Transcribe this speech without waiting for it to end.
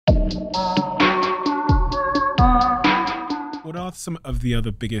What are some of the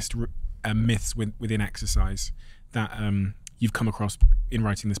other biggest myths within exercise that you've come across in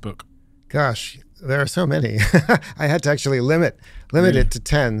writing this book? Gosh, there are so many. I had to actually limit Really? it to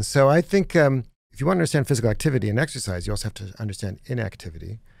 10. So I think if you want to understand physical activity and exercise, you also have to understand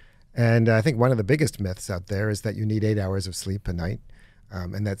inactivity. And I think one of the biggest myths out there is that you need 8 hours of sleep a night,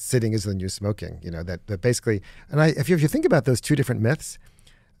 and that sitting is the new smoking. You know, that basically, and if you think about those two different myths,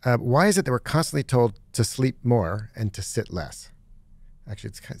 why is it that we're constantly told to sleep more and to sit less?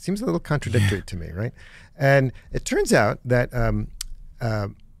 Actually, it seems a little contradictory to me, right? And it turns out that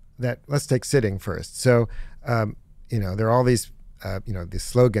that let's take sitting first. So, there are all these, these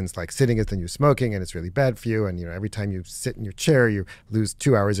slogans like "sitting is the new smoking" and it's really bad for you. And every time you sit in your chair, you lose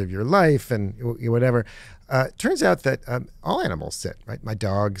 2 hours of your life and whatever. Turns out that all animals sit, right? My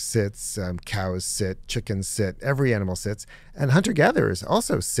dog sits, cows sit, chickens sit, every animal sits, and hunter-gatherers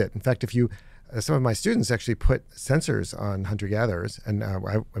also sit. In fact, if you some of my students actually put sensors on hunter-gatherers, and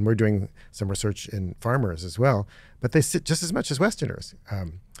when we're doing some research in farmers as well, but they sit just as much as Westerners.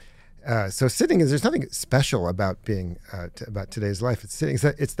 So sitting there's nothing special about being about today's life.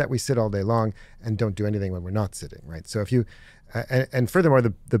 It's that we sit all day long and don't do anything when we're not sitting, right? So if you and furthermore,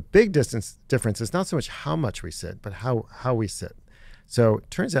 the big difference is not so much how much we sit, but how we sit. So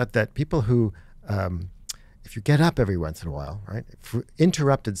it turns out that people who if you get up every once in a while, right,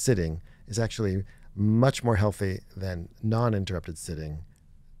 interrupted sitting is actually much more healthy than non-interrupted sitting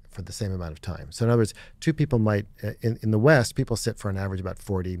for the same amount of time. So in other words, two people might, in the West, people sit for an average about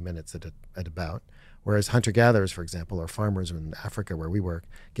 40 minutes at about, whereas hunter-gatherers, for example, or farmers in Africa where we work,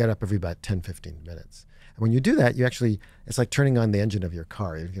 get up every about 10, 15 minutes. And when you do that, it's like turning on the engine of your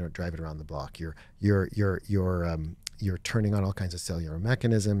car. You don't drive it around the block. You're turning on all kinds of cellular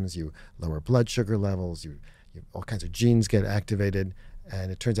mechanisms. You lower blood sugar levels. All kinds of genes get activated.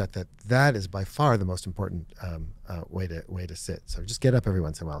 And it turns out that is by far the most important way to sit. So just get up every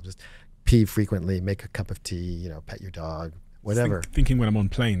once in a while. Just pee frequently, make a cup of tea, pet your dog, whatever. Thinking when I'm on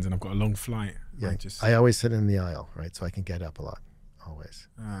planes and I've got a long flight. Yeah, I always sit in the aisle, right? So I can get up a lot, always.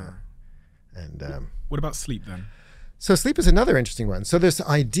 And what about sleep then? So sleep is another interesting one. So this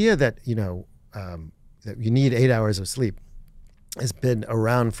idea that that you need 8 hours of sleep has been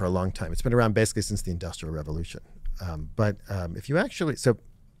around for a long time. It's been around basically since the Industrial Revolution. But if you actually,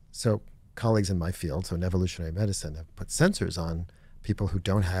 so colleagues in my field, so in evolutionary medicine, have put sensors on people who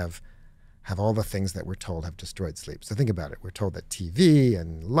don't have all the things that we're told have destroyed sleep. So think about it. We're told that TV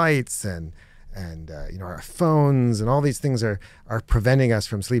and lights and our phones and all these things are preventing us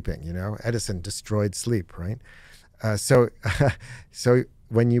from sleeping. Edison destroyed sleep, right? So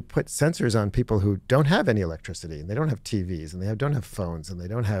when you put sensors on people who don't have any electricity and they don't have TVs and they don't have phones and they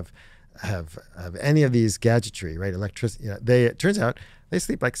don't have any of these gadgetry, right? Electricity. It turns out they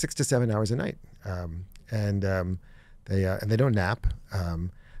sleep like 6 to 7 hours a night, and they don't nap.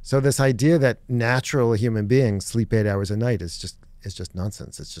 So this idea that natural human beings sleep 8 hours a night is just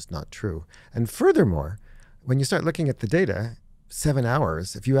nonsense. It's just not true. And furthermore, when you start looking at the data, 7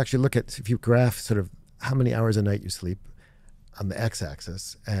 hours. If you graph sort of how many hours a night you sleep on the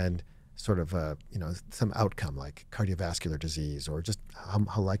x-axis and sort of some outcome like cardiovascular disease or just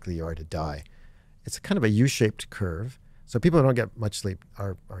how likely you are to die. It's kind of a U-shaped curve. So people who don't get much sleep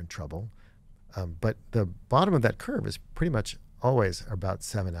are in trouble. But the bottom of that curve is pretty much always about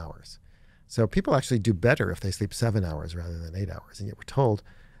 7 hours. So people actually do better if they sleep 7 hours rather than 8 hours. And yet we're told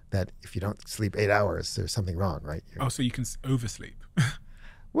that if you don't sleep 8 hours, there's something wrong, right? So you can oversleep.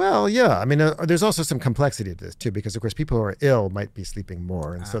 Well, yeah. I mean, there's also some complexity to this too, because of course people who are ill might be sleeping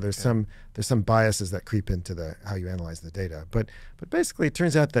more, and so there's some biases that creep into how you analyze the data. But basically, it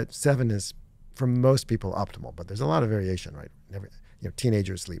turns out that 7 is for most people optimal. But there's a lot of variation, right?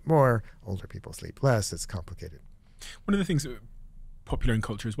 Teenagers sleep more, older people sleep less. It's complicated. One of the things that popular in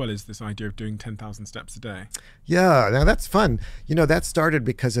culture as well is this idea of doing 10,000 steps a day. Yeah, now that's fun. That started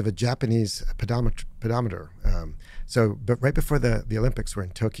because of a Japanese pedometer. But right before the Olympics were in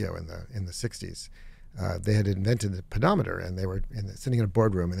Tokyo in the 60s, they had invented the pedometer, and they were sitting in a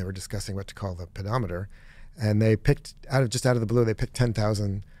boardroom and they were discussing what to call the pedometer, and they picked out of the blue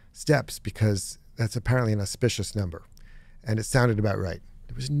 10,000 steps because that's apparently an auspicious number, and it sounded about right.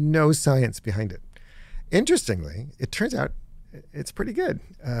 There was no science behind it. Interestingly, it turns out it's pretty good.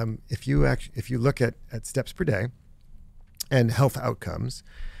 If you look at steps per day and health outcomes,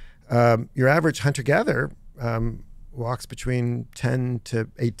 your average hunter-gatherer walks between 10 to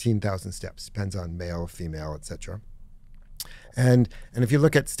 18,000 steps, depends on male, female, etc. And if you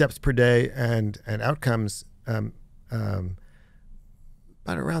look at steps per day and outcomes, about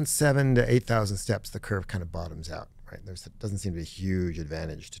around 7 to 8,000 steps, the curve kind of bottoms out, right? There doesn't seem to be a huge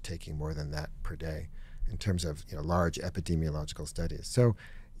advantage to taking more than that per day in terms of large epidemiological studies. So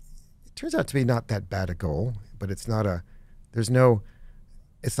it turns out to be not that bad a goal, but it's not a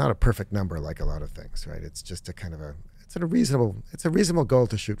perfect number like a lot of things, right? It's just it's a reasonable goal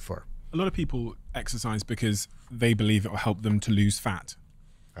to shoot for. A lot of people exercise because they believe it will help them to lose fat,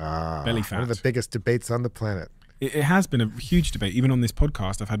 belly fat. One of the biggest debates on the planet. It has been a huge debate. Even on this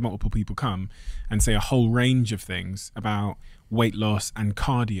podcast, I've had multiple people come and say a whole range of things about weight loss and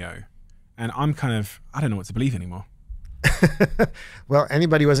cardio. And I'm I don't know what to believe anymore. Well,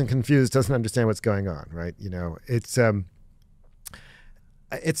 anybody who isn't confused doesn't understand what's going on, right? It's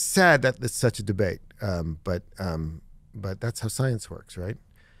sad that it's such a debate, but that's how science works, right?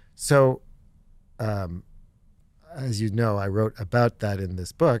 So, as you know, I wrote about that in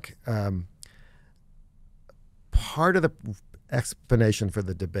this book. Part of the explanation for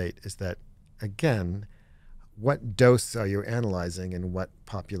the debate is that, again, what dose are you analyzing in what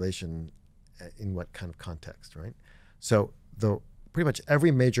population, in what kind of context, right? So pretty much every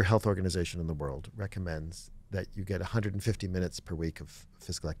major health organization in the world recommends that you get 150 minutes per week of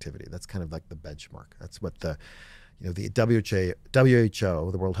physical activity. That's kind of like the benchmark. That's what the WHO,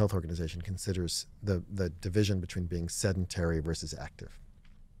 the World Health Organization, considers the division between being sedentary versus active.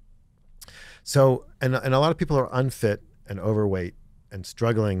 So, and a lot of people who are unfit and overweight and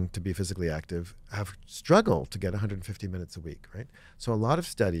struggling to be physically active have struggled to get 150 minutes a week, right? So a lot of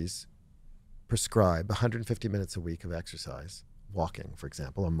studies prescribe 150 minutes a week of exercise, walking, for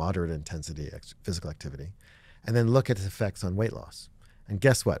example, a moderate intensity physical activity, and then look at its effects on weight loss. And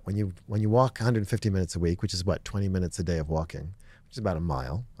guess what? When you walk 150 minutes a week, which is 20 minutes a day of walking, which is about a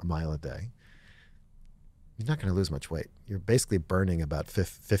mile a day, you're not going to lose much weight. You're basically burning about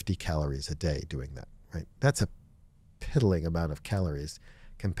 50 calories a day doing that, right? That's a piddling amount of calories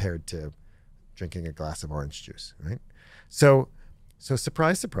compared to drinking a glass of orange juice, right? So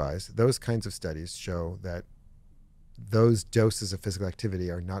surprise, surprise, those kinds of studies show that those doses of physical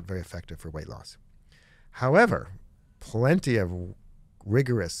activity are not very effective for weight loss. However, plenty of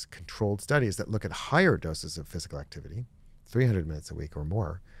rigorous controlled studies that look at higher doses of physical activity, 300 minutes a week or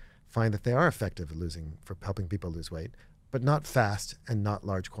more, find that they are effective for helping people lose weight, but not fast and not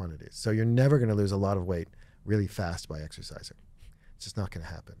large quantities. So you're never going to lose a lot of weight really fast by exercising. It's just not going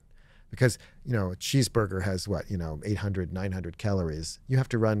to happen. Because, a cheeseburger has 800, 900 calories. You have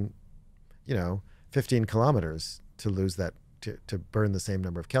to run, 15 kilometers to lose that, to burn the same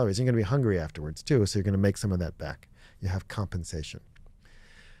number of calories. You're going to be hungry afterwards too, so you're going to make some of that back. You have compensation.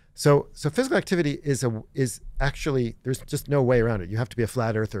 So physical activity is actually, there's just no way around it. You have to be a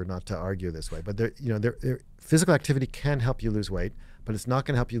flat earther not to argue this way. But physical activity can help you lose weight, but it's not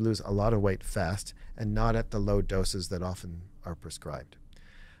going to help you lose a lot of weight fast and not at the low doses that often are prescribed.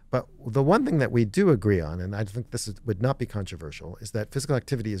 But the one thing that we do agree on, and I think this would not be controversial, is that physical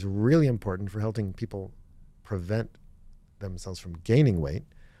activity is really important for helping people prevent themselves from gaining weight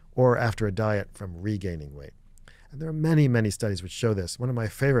or after a diet from regaining weight. And there are many, many studies which show this. One of my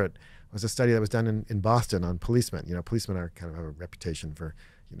favorite was a study that was done in Boston on policemen. Policemen are kind of have a reputation for,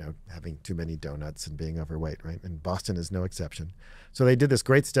 having too many donuts and being overweight, right? And Boston is no exception. So they did this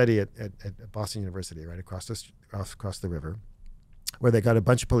great study at Boston University, right across the river, where they got a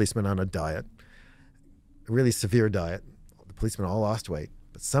bunch of policemen on a diet, a really severe diet. The policemen all lost weight,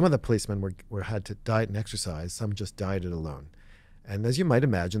 but some of the policemen had to diet and exercise. Some just dieted alone. And as you might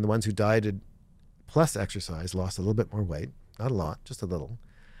imagine, the ones who dieted plus exercise lost a little bit more weight, not a lot, just a little.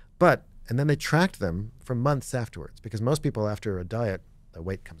 And then they tracked them for months afterwards, because most people after a diet, the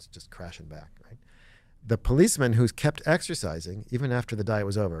weight comes just crashing back, right? The policemen who kept exercising, even after the diet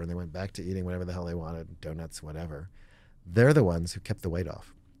was over and they went back to eating whatever the hell they wanted, donuts, whatever, they're the ones who kept the weight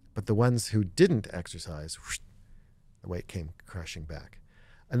off. But the ones who didn't exercise, whoosh, the weight came crashing back.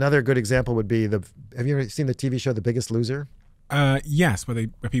 Another good example would be have you ever seen the TV show The Biggest Loser? Yes, where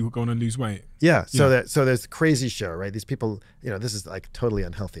people go on and lose weight. Yeah, so there's a crazy show, right? These people, this is like totally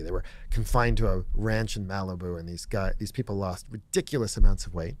unhealthy. They were confined to a ranch in Malibu, and these people lost ridiculous amounts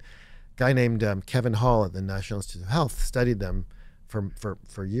of weight. A guy named Kevin Hall at the National Institute of Health studied them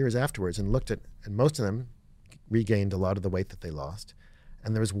for years afterwards and looked at, and most of them regained a lot of the weight that they lost.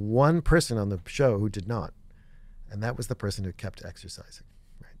 And there was one person on the show who did not, and that was the person who kept exercising.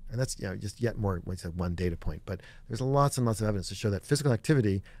 And that's just yet more, one data point. But there's lots and lots of evidence to show that physical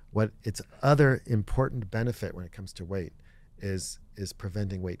activity, what its other important benefit when it comes to weight is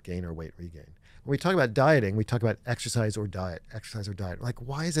preventing weight gain or weight regain. When we talk about dieting, we talk about exercise or diet, exercise or diet. Like,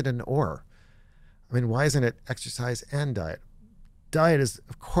 why is it an or? I mean, why isn't it exercise and diet? Diet is,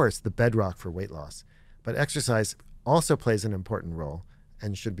 of course, the bedrock for weight loss, but exercise also plays an important role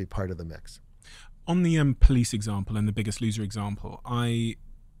and should be part of the mix. on the police example and the Biggest Loser example, I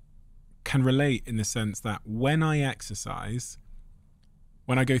can relate in the sense that when I exercise,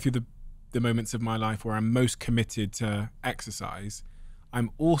 when I go through the moments of my life where I'm most committed to exercise,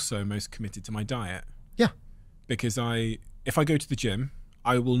 I'm also most committed to my diet. Yeah. Because if I go to the gym,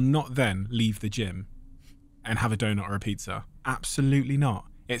 I will not then leave the gym and have a donut or a pizza. Absolutely not.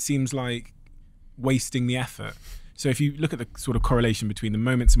 It seems like wasting the effort. So if you look at the sort of correlation between the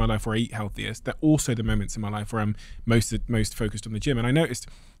moments in my life where I eat healthiest, they're also the moments in my life where I'm most focused on the gym. And I noticed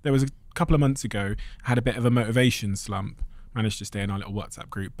there was a couple of months ago, I had a bit of a motivation slump. Managed to stay in our little WhatsApp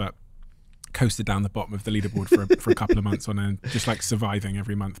group, but coasted down the bottom of the leaderboard for a couple of months on just like surviving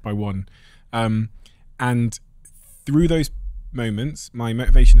every month by one. And through those moments, my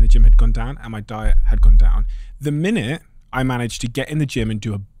motivation in the gym had gone down and my diet had gone down. The minute I managed to get in the gym and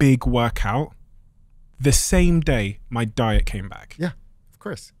do a big workout, the same day my diet came back. Yeah, of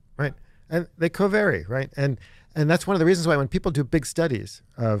course, right. And they co-vary, right? And that's one of the reasons why when people do big studies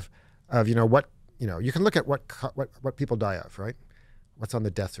of what you can look at what people die of, right? What's on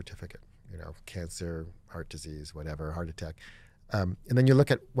the death certificate? Cancer, heart disease, whatever, heart attack. And then you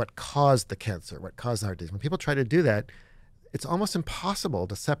look at what caused the cancer, what caused the heart disease. When people try to do that, it's almost impossible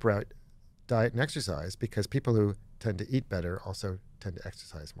to separate diet and exercise because people who tend to eat better also tend to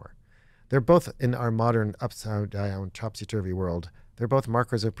exercise more. They're both in our modern upside down, topsy-turvy world. They're both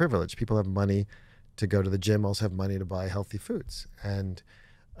markers of privilege. People have money to go to the gym, also have money to buy healthy foods. And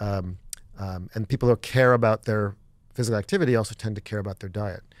people who care about their physical activity also tend to care about their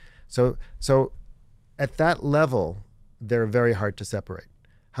diet. So at that level, they're very hard to separate.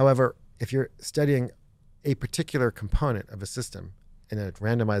 However, if you're studying a particular component of a system in a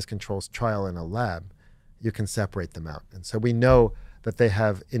randomized controls trial in a lab, you can separate them out. And so we know that they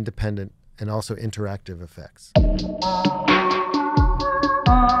have independent and also interactive effects.